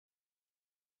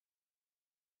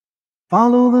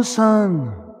Follow the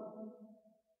sun,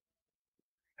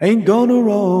 ain't gonna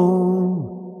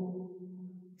roam.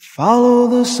 Follow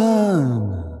the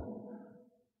sun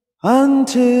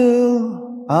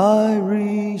until I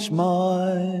reach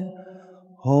my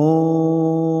home.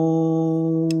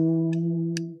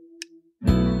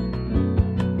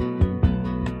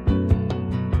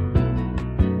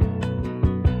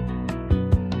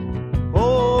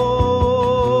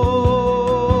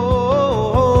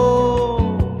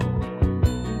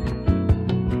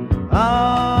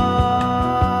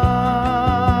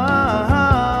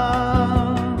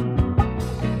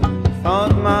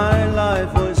 Thought my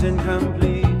life was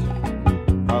incomplete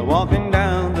while walking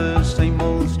down the same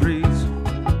old streets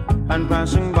and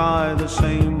passing by the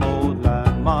same old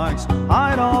landmarks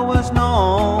I'd always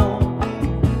known.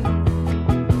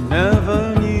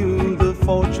 Never knew the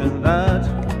fortune that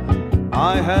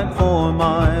I had for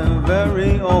my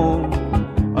very own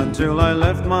until I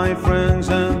left my friends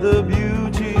and the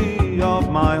beauty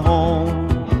of my home.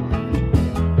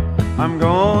 I'm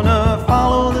gonna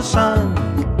follow the sun,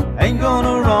 ain't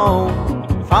gonna roam.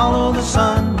 Follow the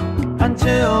sun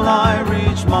until I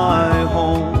reach my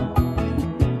home.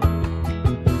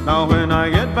 Now when I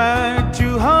get back to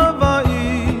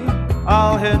Hawaii,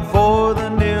 I'll head for the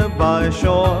nearby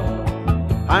shore.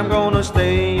 I'm gonna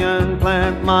stay and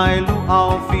plant my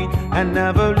luau feet and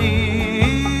never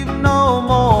leave no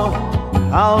more.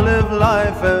 I'll live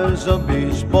life as a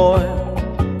beach boy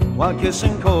while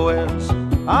kissing co-eds,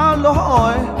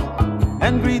 aloha,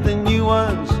 and greet the new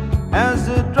ones as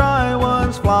the dry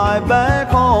ones fly back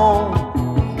home.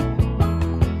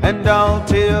 And I'll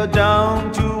tear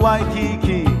down to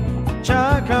Waikiki,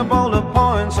 check up all the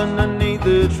points underneath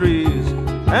the trees,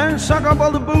 and suck up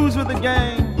all the booze with the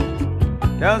gang,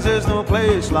 'cause there's no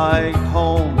place like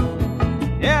home.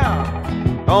 Yeah,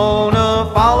 gonna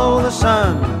follow the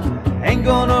sun, ain't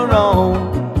gonna roam.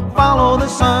 Follow the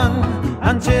sun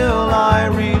until I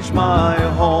reach my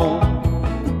home.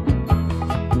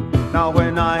 Now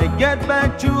when I get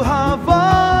back to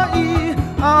Hawaii,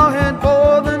 I'll head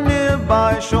for the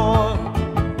nearby shore.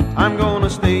 I'm gonna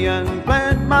stay and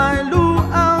plant my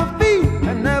luau feet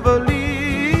and never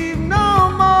leave no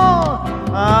more.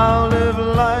 I'll live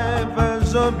life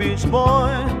as a beach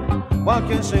boy while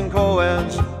kissing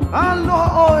co-eds,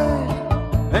 aloha,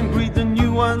 and greet the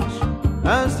new ones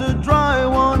as the dry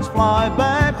ones fly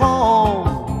back home.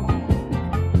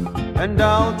 And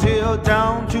I'll tear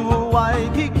down to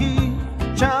Waikiki,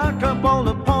 check up all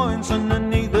the points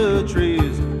underneath the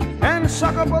trees, and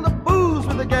suck up all the booze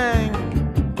with the gang,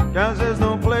 'cause there's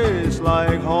no place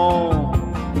like home.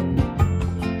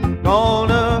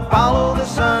 Gonna follow the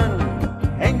sun,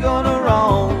 ain't gonna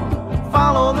roam.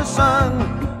 Follow the sun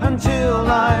until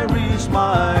I reach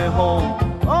my home.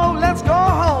 Oh, let's go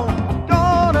home.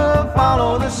 Gonna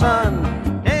follow the sun,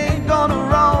 ain't gonna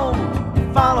roam.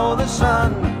 Follow the sun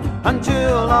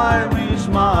until I reach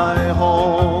my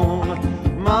home.